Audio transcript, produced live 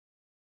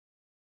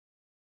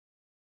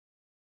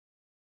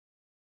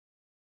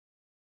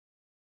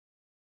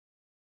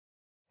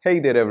Hey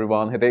there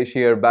everyone, Hitesh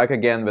here back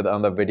again with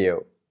another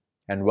video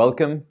and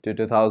welcome to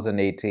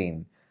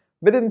 2018.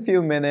 Within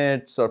few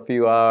minutes or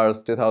few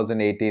hours,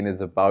 2018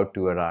 is about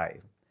to arrive.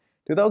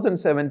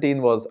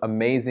 2017 was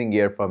amazing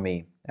year for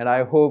me and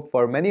I hope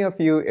for many of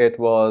you it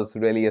was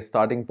really a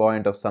starting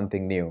point of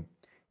something new.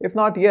 If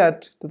not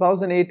yet,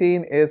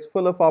 2018 is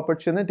full of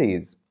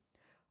opportunities.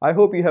 I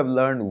hope you have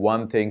learned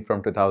one thing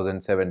from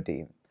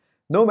 2017.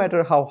 No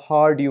matter how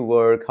hard you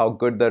work, how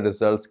good the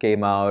results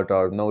came out,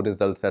 or no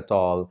results at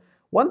all,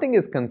 one thing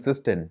is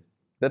consistent.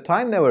 The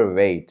time never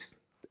waits.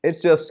 It's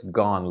just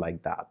gone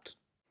like that.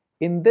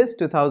 In this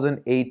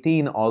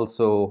 2018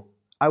 also,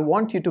 I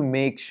want you to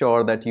make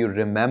sure that you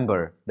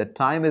remember that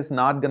time is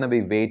not going to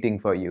be waiting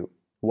for you.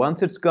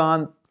 Once it's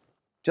gone,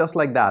 just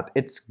like that,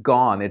 it's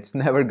gone. It's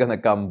never gonna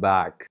come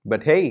back.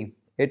 But hey,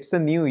 it's a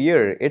new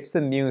year, it's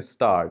a new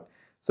start.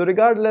 So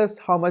regardless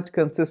how much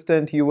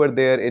consistent you were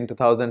there in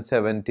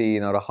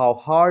 2017 or how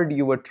hard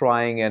you were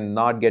trying and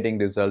not getting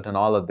result and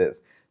all of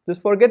this,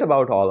 just forget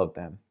about all of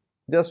them.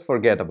 Just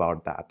forget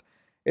about that.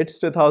 It's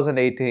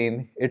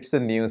 2018, it's a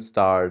new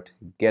start.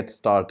 Get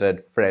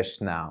started fresh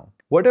now.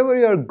 Whatever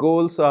your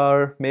goals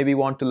are, maybe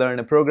want to learn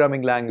a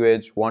programming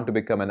language, want to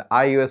become an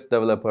iOS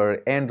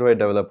developer, Android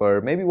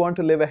developer, maybe want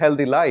to live a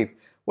healthy life,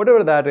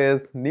 whatever that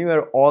is, New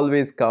Year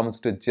always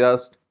comes to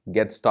just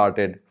get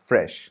started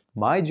fresh.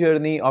 My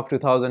journey of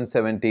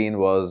 2017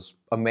 was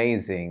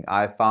amazing.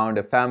 I found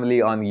a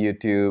family on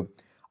YouTube.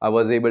 I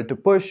was able to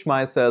push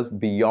myself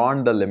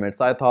beyond the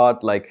limits. I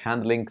thought like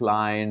handling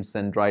clients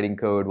and writing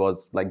code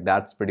was like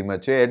that's pretty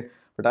much it.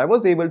 But I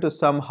was able to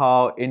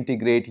somehow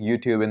integrate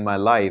YouTube in my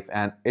life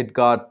and it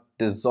got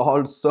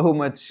dissolved so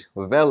much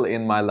well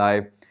in my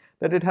life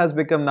that it has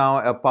become now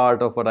a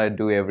part of what I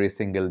do every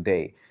single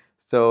day.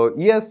 So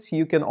yes,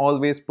 you can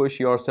always push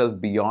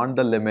yourself beyond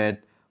the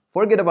limit.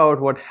 Forget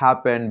about what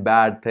happened,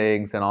 bad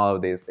things and all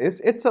of this.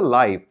 It's a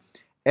life.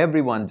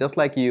 Everyone, just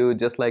like you,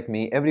 just like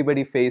me,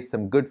 everybody faced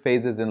some good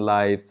phases in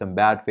life, some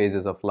bad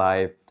phases of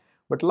life.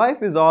 But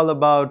life is all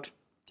about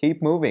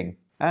keep moving.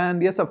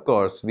 And yes, of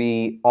course,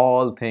 we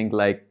all think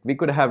like we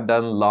could have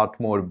done a lot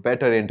more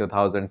better in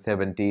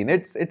 2017.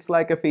 It's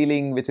like a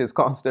feeling which is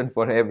constant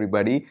for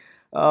everybody.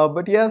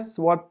 But yes,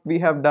 what we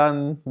have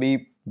done,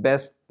 we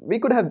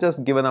could have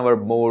just given our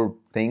more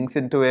things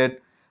into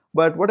it.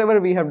 But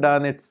whatever we have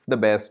done, it's the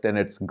best and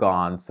it's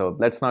gone. So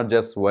let's not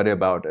just worry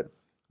about it.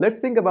 Let's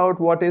think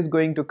about what is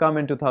going to come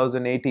in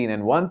 2018.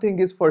 And one thing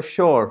is for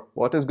sure,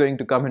 what is going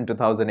to come in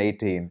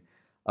 2018?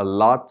 A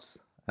lots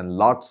and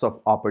lots of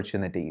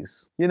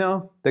opportunities. You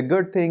know, the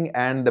good thing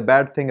and the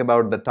bad thing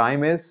about the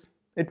time is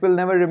it will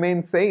never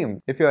remain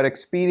same. If you are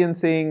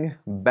experiencing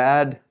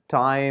bad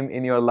time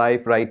in your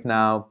life right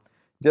now,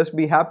 just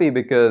be happy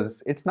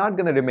because it's not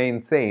going to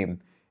remain same.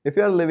 If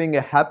you are living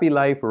a happy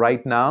life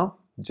right now,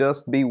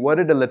 just be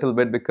worried a little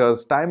bit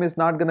because time is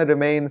not going to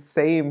remain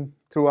same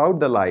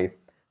throughout the life.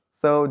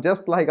 So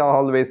just like I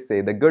always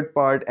say, the good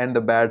part and the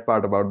bad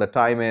part about the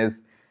time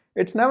is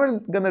it's never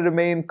gonna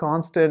remain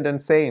constant and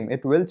same.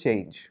 It will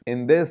change.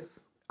 In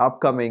this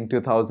upcoming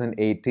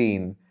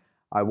 2018,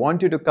 I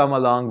want you to come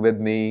along with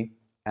me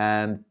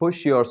and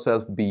push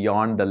yourself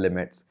beyond the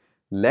limits.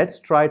 Let's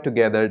try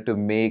together to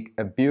make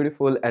a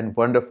beautiful and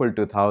wonderful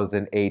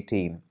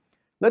 2018.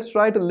 Let's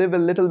try to live a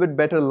little bit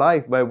better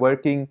life by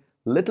working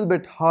little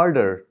bit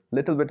harder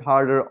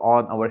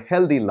on our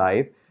healthy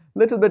life,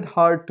 little bit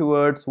hard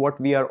towards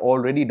what we are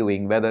already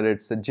doing, whether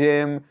it's a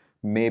gym,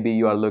 maybe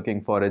you are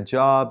looking for a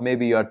job,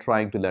 maybe you are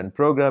trying to learn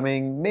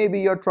programming, maybe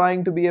you're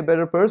trying to be a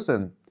better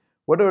person.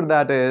 Whatever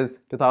that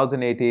is,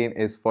 2018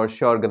 is for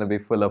sure going to be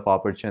full of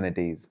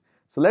opportunities.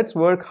 So let's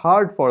work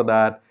hard for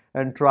that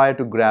and try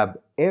to grab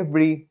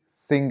every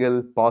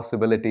single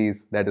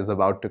possibilities that is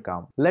about to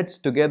come. Let's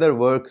together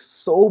work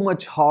so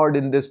much hard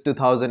in this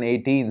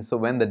 2018 so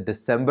when the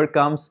December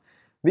comes,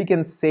 we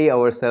can say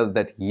ourselves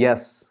that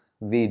yes,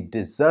 we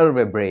deserve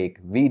a break.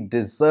 We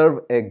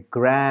deserve a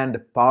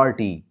grand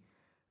party.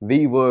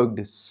 We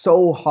worked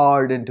so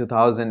hard in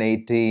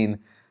 2018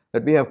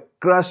 that we have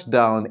crushed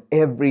down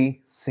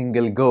every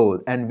single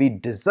goal and we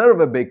deserve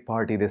a big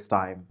party this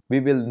time. We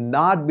will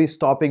not be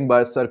stopping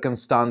by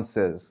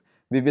circumstances.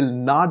 We will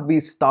not be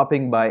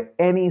stopping by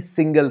any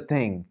single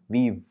thing.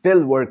 We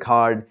will work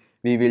hard.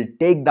 We will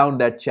take down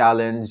that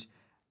challenge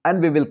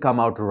and we will come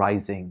out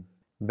rising.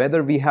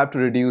 Whether we have to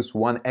reduce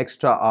one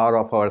extra hour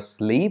of our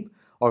sleep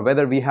or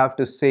whether we have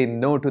to say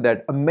no to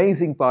that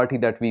amazing party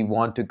that we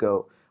want to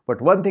go.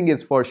 But one thing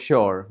is for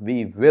sure,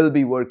 we will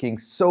be working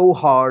so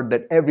hard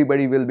that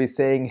everybody will be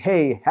saying,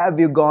 hey, have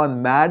you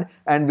gone mad?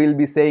 And we'll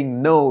be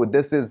saying, no,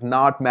 this is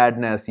not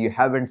madness. You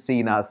haven't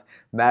seen us.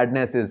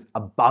 Madness is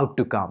about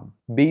to come.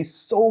 Be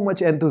so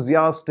much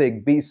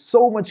enthusiastic, be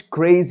so much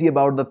crazy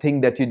about the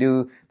thing that you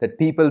do that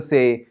people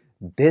say,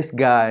 this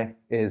guy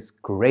is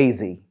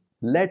crazy.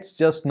 Let's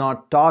just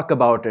not talk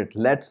about it.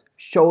 Let's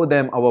show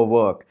them our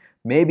work.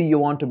 Maybe you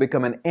want to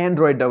become an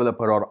Android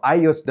developer or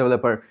iOS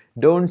developer.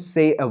 Don't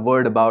say a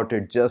word about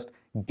it. Just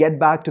get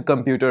back to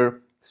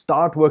computer.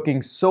 Start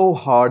working so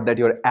hard that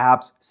your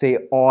apps say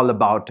all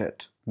about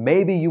it.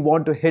 Maybe you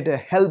want to hit a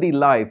healthy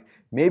life.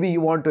 maybe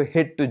you want to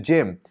hit to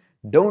gym.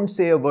 Don't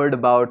say a word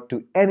about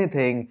to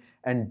anything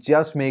and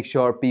just make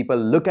sure people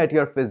look at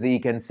your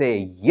physique and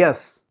say,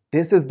 yes,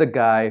 this is the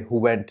guy who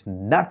went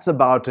nuts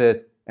about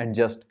it and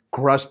just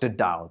crushed it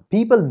down.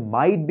 People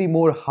might be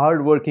more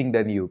hardworking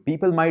than you.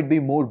 People might be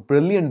more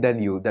brilliant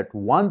than you. That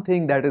one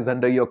thing that is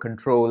under your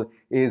control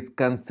is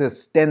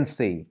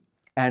consistency.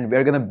 And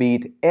we're gonna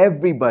beat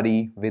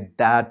everybody with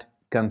that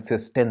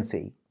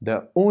consistency.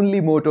 The only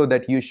motto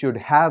that you should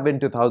have in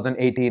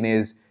 2018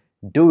 is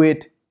do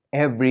it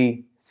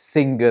every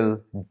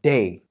single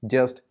day.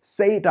 Just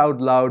say it out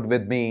loud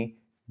with me.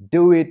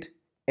 Do it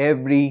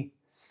every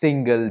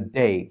single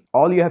day.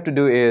 All you have to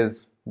do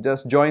is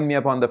just join me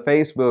up on the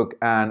Facebook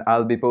and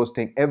I'll be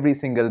posting every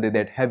single day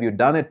that have you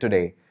done it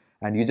today,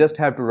 and you just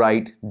have to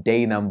write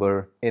day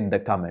number in the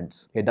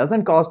comments. It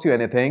doesn't cost you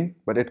anything,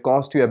 but it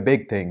costs you a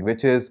big thing,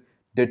 which is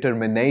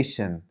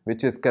determination,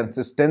 which is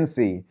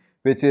consistency,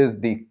 which is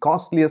the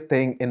costliest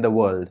thing in the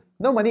world.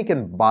 No money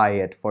can buy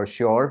it for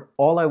sure.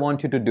 All I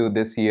want you to do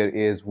this year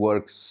is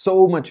work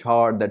so much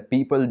hard that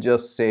people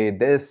just say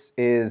this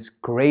is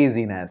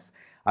craziness.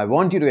 I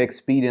want you to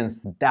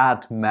experience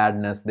that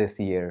madness this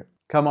year.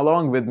 Come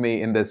along with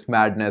me in this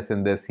madness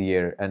in this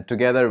year, and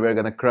together we're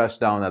gonna crush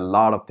down a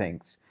lot of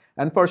things.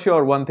 And for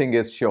sure, one thing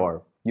is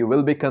sure, you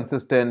will be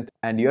consistent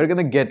and you're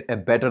gonna get a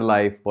better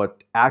life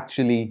what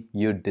actually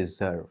you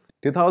deserve.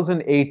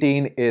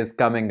 2018 is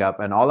coming up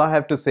and all I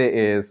have to say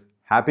is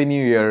Happy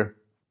New Year,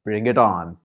 bring it on.